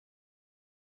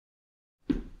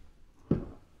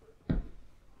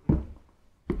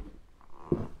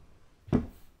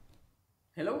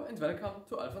and welcome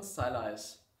to Alfons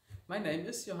Zeileis. My name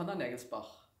is Johanna Nagelsbach.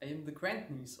 I am the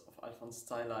grandniece of Alfons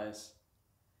Zeileis.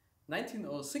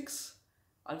 1906,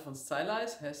 Alfons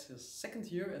Zeileis has his second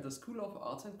year at the School of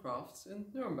Arts and Crafts in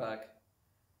Nuremberg.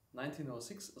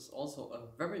 1906 is also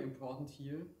a very important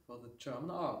year for the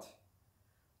German art.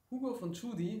 Hugo von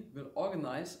Tschudi will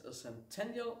organize a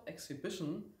Centennial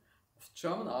exhibition of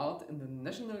German art in the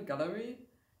National Gallery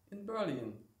in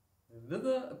Berlin, with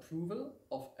the approval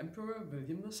of Emperor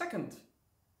William II.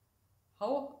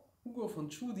 How Hugo von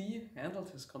Tschudi handled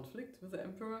his conflict with the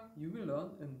emperor you will learn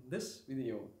in this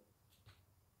video.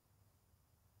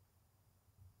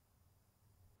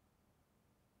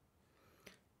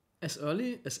 As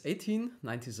early as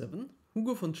 1897,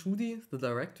 Hugo von Tschudi, the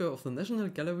director of the National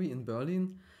Gallery in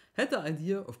Berlin, had the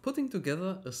idea of putting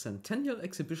together a Centennial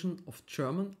exhibition of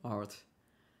German art.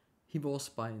 He was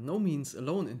by no means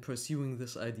alone in pursuing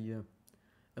this idea.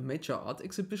 A major art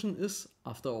exhibition is,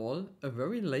 after all, a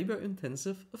very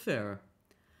labor-intensive affair.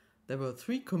 There were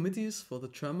 3 committees for the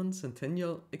German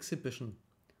Centennial exhibition.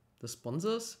 The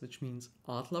sponsors, which means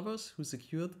art lovers who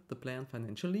secured the plan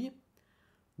financially,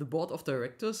 the board of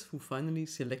directors who finally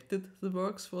selected the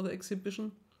works for the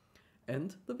exhibition,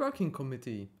 and the working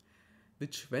committee,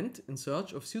 which went in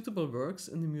search of suitable works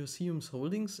in the museum's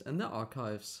holdings and their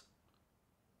archives.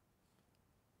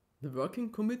 The working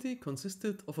committee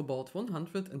consisted of about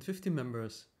 150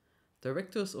 members,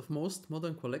 directors of most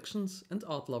modern collections and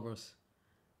art lovers.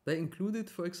 They included,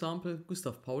 for example,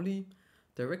 Gustav Pauli,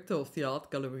 director of the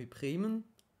Art Gallery Bremen,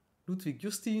 Ludwig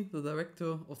Justi, the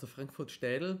director of the Frankfurt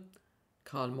Städel,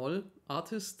 Karl Moll,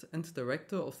 artist and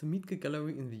director of the Mietke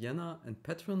Gallery in Vienna and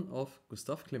patron of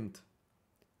Gustav Klimt.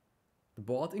 The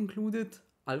board included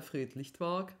Alfred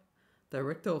Lichtwark,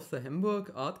 director of the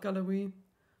Hamburg Art Gallery,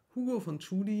 Hugo von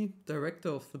Tschudi, director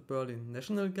of the Berlin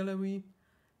National Gallery,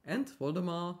 and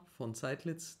Woldemar von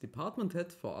Seidlitz, department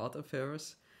head for art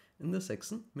affairs in the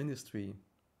Saxon Ministry.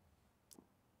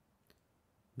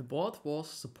 The board was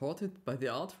supported by the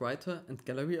art writer and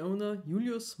gallery owner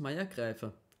Julius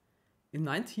Meyer-Graefe. In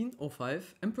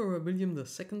 1905, Emperor William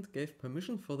II gave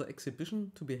permission for the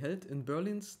exhibition to be held in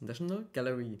Berlin's National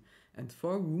Gallery and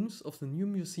 4 rooms of the new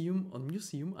museum on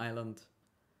Museum Island.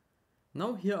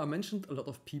 Now here are mentioned a lot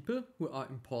of people who are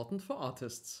important for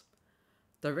artists.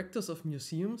 Directors of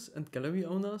museums and gallery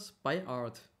owners buy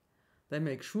art. They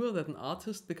make sure that an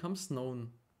artist becomes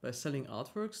known. By selling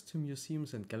artworks to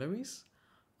museums and galleries,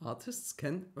 artists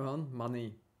can earn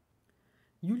money.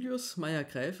 Julius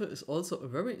Meyer-Graefe is also a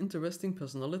very interesting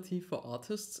personality for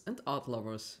artists and art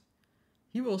lovers.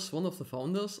 He was one of the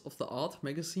founders of the art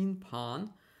magazine Pan,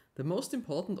 the most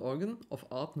important organ of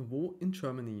Art Nouveau in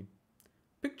Germany.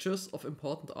 Pictures of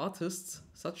important artists,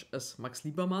 such as Max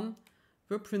Liebermann,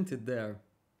 were printed there.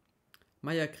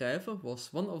 Meyer-Graefe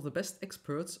was one of the best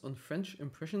experts on French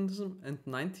Impressionism and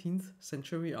 19th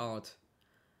century art.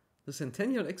 The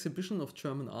Centennial exhibition of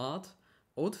German art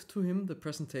owed to him the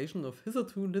presentation of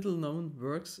hitherto little-known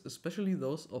works, especially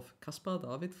those of Caspar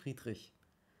David Friedrich.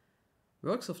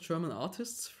 Works of German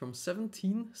artists from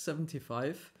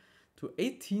 1775 to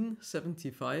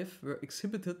 1875 were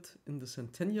exhibited in the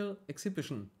Centennial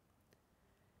exhibition.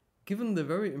 Given the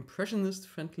very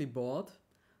impressionist-friendly board,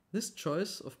 this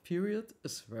choice of period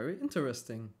is very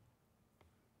interesting.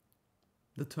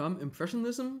 The term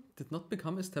Impressionism did not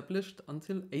become established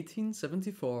until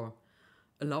 1874,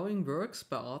 allowing works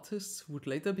by artists who would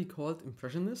later be called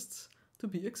Impressionists to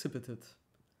be exhibited.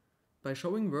 By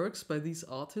showing works by these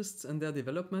artists and their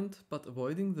development, but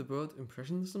avoiding the word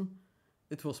Impressionism,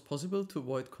 it was possible to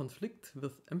avoid conflict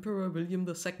with Emperor William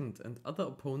II and other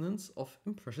opponents of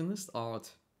Impressionist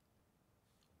art.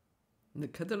 The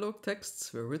catalogue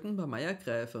texts were written by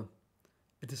Meyer-Graefe.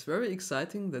 It is very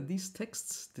exciting that these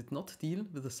texts did not deal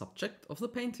with the subject of the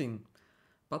painting,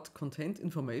 but contained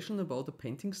information about the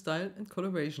painting style and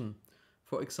coloration.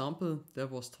 For example, there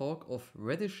was talk of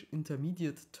reddish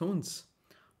intermediate tones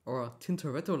or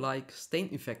Tintoretto-like stain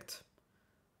effect.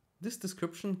 This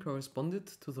description corresponded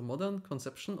to the modern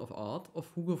conception of art of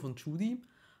Hugo von Tschudi,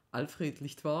 Alfred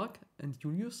Lichtwark and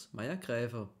Julius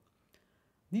Meyer-Graefe.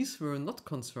 These were not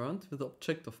concerned with the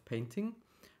object of painting,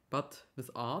 but with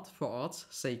art for art's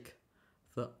sake,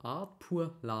 the art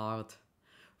pour l'art.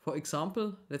 For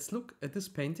example, let's look at this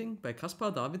painting by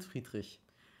Caspar David Friedrich,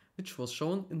 which was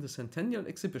shown in the Centennial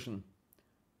exhibition.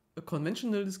 A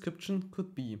conventional description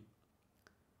could be: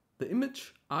 the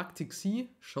image Arctic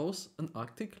Sea shows an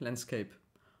Arctic landscape.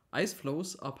 Ice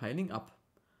floes are piling up.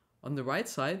 On the right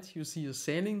side you see a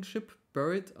sailing ship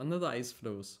buried under the ice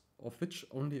floes, of which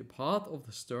only a part of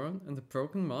the stern and the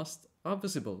broken mast are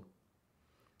visible.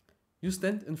 You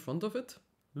stand in front of it,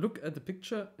 look at the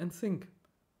picture and think,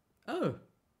 Oh,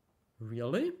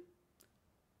 really?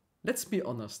 Let's be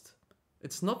honest,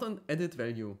 it's not an added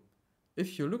value.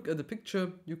 If you look at the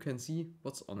picture, you can see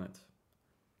what's on it.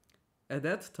 At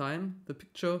that time, the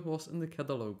picture was in the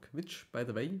catalogue, which, by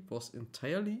the way, was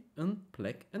entirely in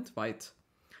black and white,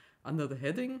 under the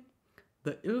heading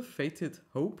 "The Ill-Fated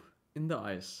Hope in the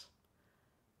Eyes."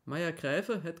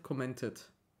 Meyer-Gräfe had commented,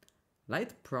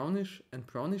 "Light brownish and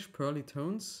brownish pearly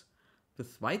tones,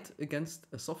 with white against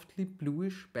a softly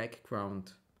bluish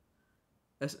background."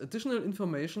 As additional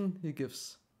information he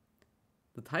gives,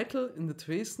 the title in the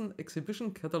Dresden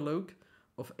exhibition catalogue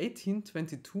of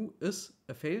 1822 is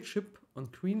 "A Fail Ship on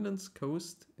Greenland's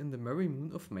Coast in the Merry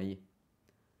Moon of May."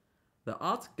 The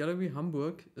Art Gallery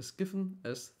Hamburg is given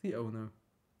as the owner.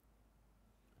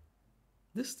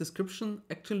 This description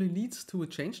actually leads to a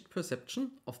changed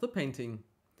perception of the painting.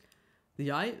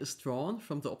 The eye is drawn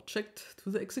from the object to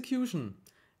the execution,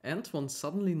 and one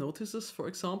suddenly notices, for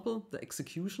example, the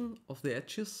execution of the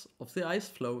edges of the ice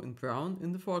floe in brown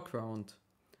in the foreground.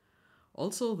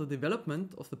 Also, the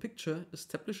development of the picture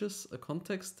establishes a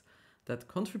context that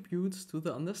contributes to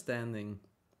the understanding.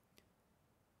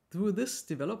 Through this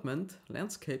development,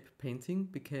 landscape painting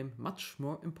became much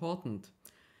more important,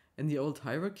 and the old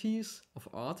hierarchies of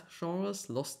art genres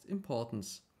lost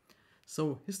importance.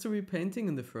 So, history painting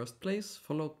in the first place,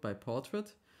 followed by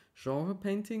portrait, genre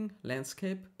painting,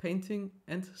 landscape painting,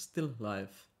 and still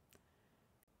life.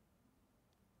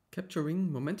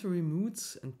 Capturing momentary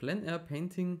moods and plein air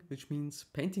painting, which means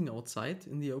painting outside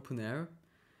in the open air,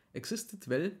 existed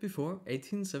well before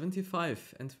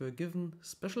 1875 and were given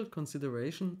special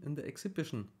consideration in the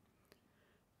exhibition.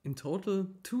 In total,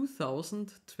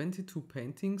 2,022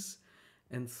 paintings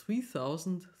and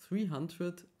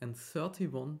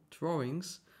 3,331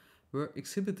 drawings were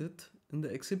exhibited in the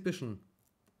exhibition.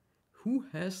 Who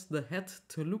has the head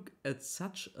to look at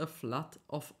such a flood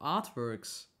of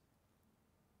artworks?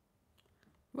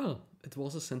 Well, it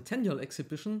was a Centennial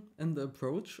exhibition, and the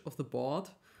approach of the board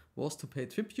was to pay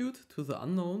tribute to the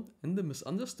unknown and the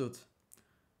misunderstood.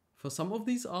 For some of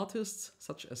these artists,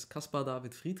 such as Caspar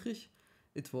David Friedrich,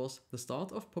 it was the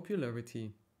start of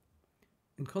popularity.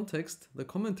 In context, the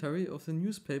commentary of the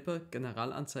newspaper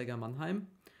Generalanzeiger Mannheim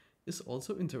is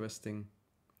also interesting.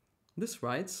 This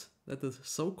writes that the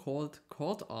so-called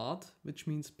court art, which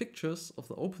means pictures of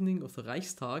the opening of the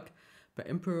Reichstag by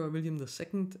Emperor William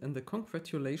II and the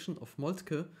congratulation of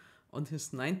Moltke on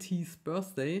his 90th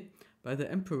birthday by the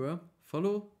emperor,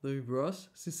 follow the reverse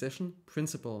secession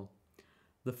principle.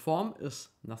 The form is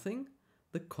nothing,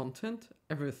 the content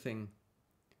everything.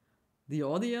 The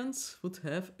audience would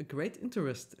have a great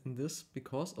interest in this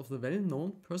because of the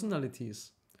well-known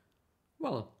personalities.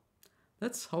 Well,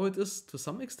 that's how it is to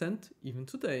some extent even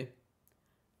today.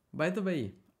 By the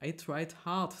way, I tried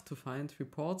hard to find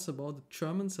reports about the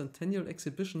German Centennial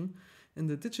exhibition in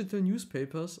the digital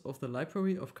newspapers of the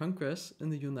Library of Congress in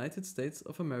the United States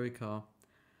of America.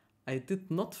 I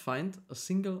did not find a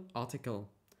single article.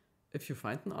 If you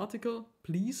find an article,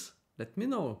 please let me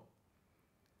know.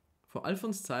 For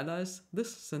Alfons Zeileis,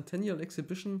 this Centennial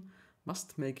exhibition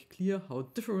must make clear how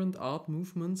different art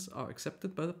movements are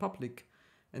accepted by the public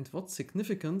and what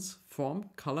significance form,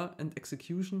 color and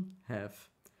execution have.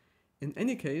 In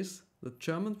any case, the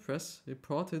German press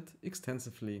reported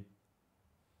extensively.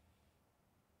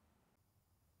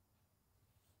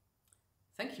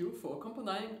 Thank you for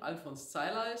accompanying Alfons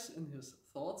Zeileis in his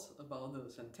thoughts about the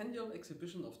Centennial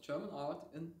exhibition of German art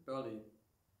in Berlin.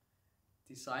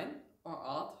 Design or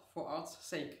art for art's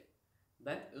sake?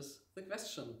 That is the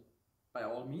question. By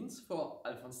all means for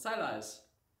Alfons Zeileis.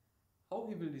 How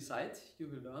he will decide, you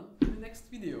will learn in the next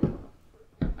video.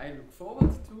 I look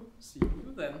forward to seeing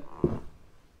you then.